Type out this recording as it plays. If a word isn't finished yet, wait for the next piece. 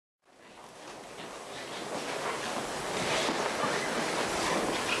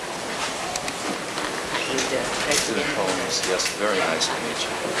Holmes. Yes, very nice to meet you.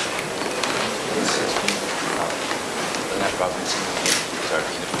 Lynette Robinson is our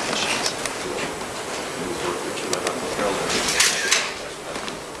Dean of Admissions. We've worked with you on the Herald.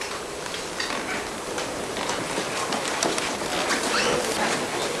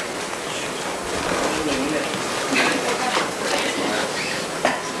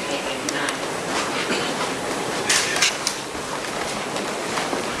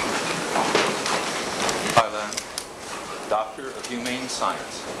 Doctor of Humane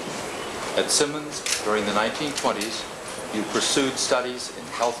Science. At Simmons, during the 1920s, you pursued studies in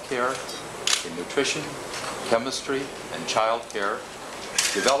healthcare, in nutrition, chemistry, and child care,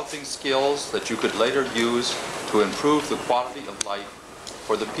 developing skills that you could later use to improve the quality of life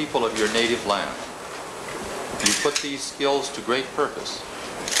for the people of your native land. You put these skills to great purpose,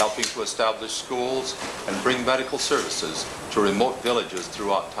 helping to establish schools and bring medical services to remote villages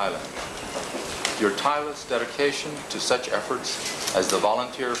throughout Thailand. Your tireless dedication to such efforts as the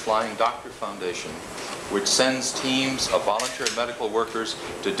Volunteer Flying Doctor Foundation, which sends teams of volunteer medical workers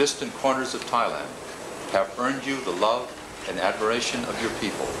to distant corners of Thailand, have earned you the love and admiration of your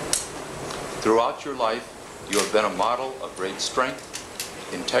people. Throughout your life, you have been a model of great strength,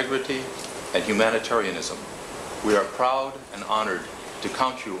 integrity, and humanitarianism. We are proud and honored to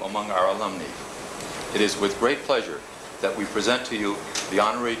count you among our alumni. It is with great pleasure that we present to you the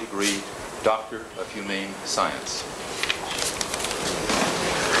honorary degree Doctor of Humane Science.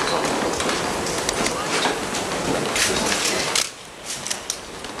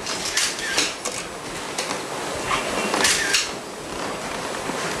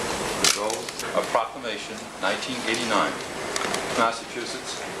 The goal of Proclamation 1989,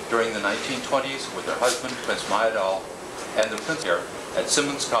 Massachusetts, during the 1920s with her husband, Prince Mayadal, and the Prince here at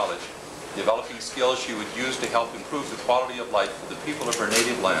Simmons College, developing skills she would use to help improve the quality of life for the people of her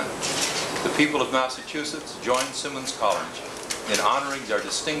native land. The people of Massachusetts joined Simmons College in honoring their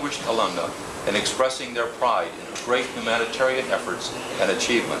distinguished alumna and expressing their pride in her great humanitarian efforts and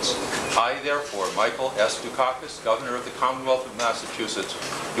achievements. I, therefore, Michael S. Dukakis, Governor of the Commonwealth of Massachusetts,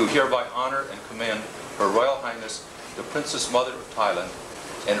 do hereby honor and commend Her Royal Highness, the Princess Mother of Thailand,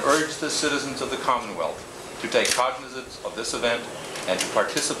 and urge the citizens of the Commonwealth to take cognizance of this event and to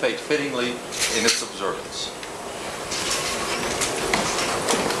participate fittingly in its observance.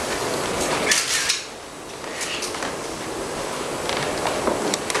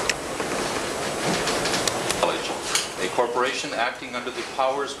 Corporation acting under the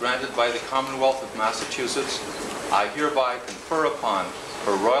powers granted by the Commonwealth of Massachusetts, I hereby confer upon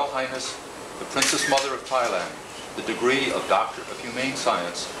Her Royal Highness, the Princess Mother of Thailand, the degree of Doctor of Humane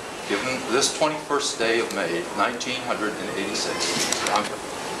Science, given this 21st day of May, 1986.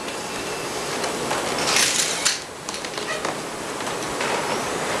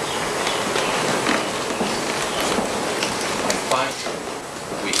 And finally,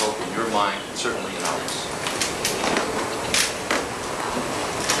 we hope in your mind, and certainly in ours,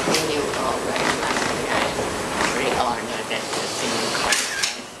 Thank you all very much. I'm very honored that the Simmons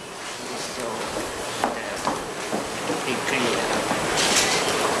College bestowed the degree of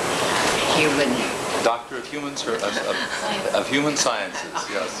human. Doctor of Human Sciences.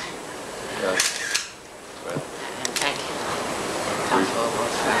 Yes. Yes. Well. And thank you, Council of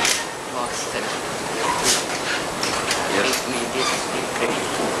Boston. Yes. Give me this degree.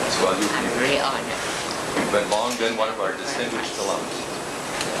 Well, I'm very honored. You've long been one of our distinguished alums.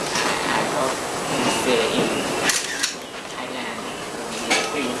 I hope he's in Thailand.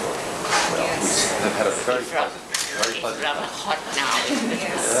 We've had a very pleasant It's rather hot now.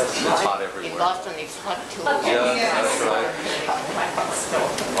 Yes, it's hot everywhere. In Boston, it's hot too. Yeah, that's right.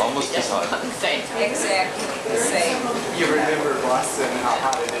 Almost as hot. Exactly the same. You remember Boston, how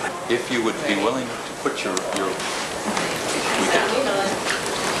hot it is. If you would be willing to put your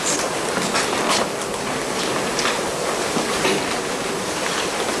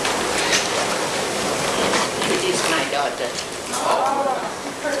This is my daughter.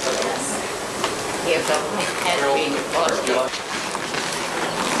 Yes, has been Boston.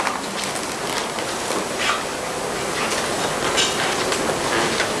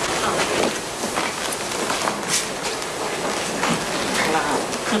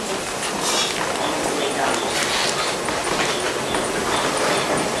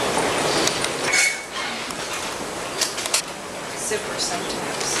 Zipper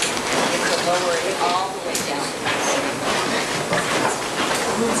sometimes. You could lower it all the way down.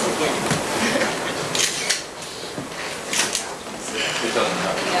 Once again. It doesn't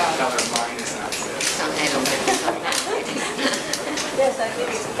have. Tell her mine is not good. Yes, I think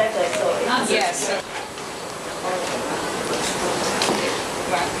it's better. So yes.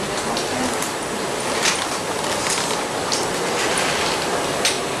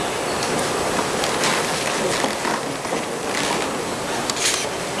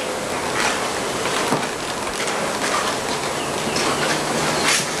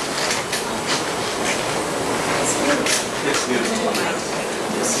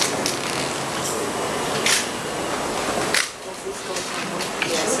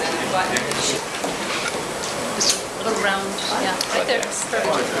 Just a little round, yeah, right there.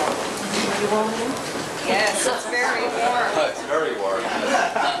 You want it? Yes, it's very warm. It's very warm.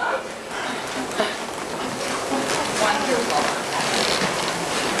 Wonderful.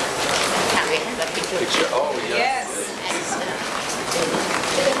 Can we have a picture? Picture. Oh, yes.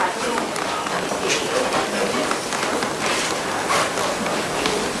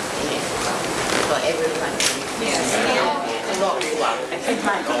 For everyone. Yes. ข้างนอกดีกว่าไอ้ข้างใน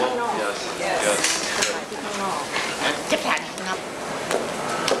Oh, yes. Yes. จะถ่าย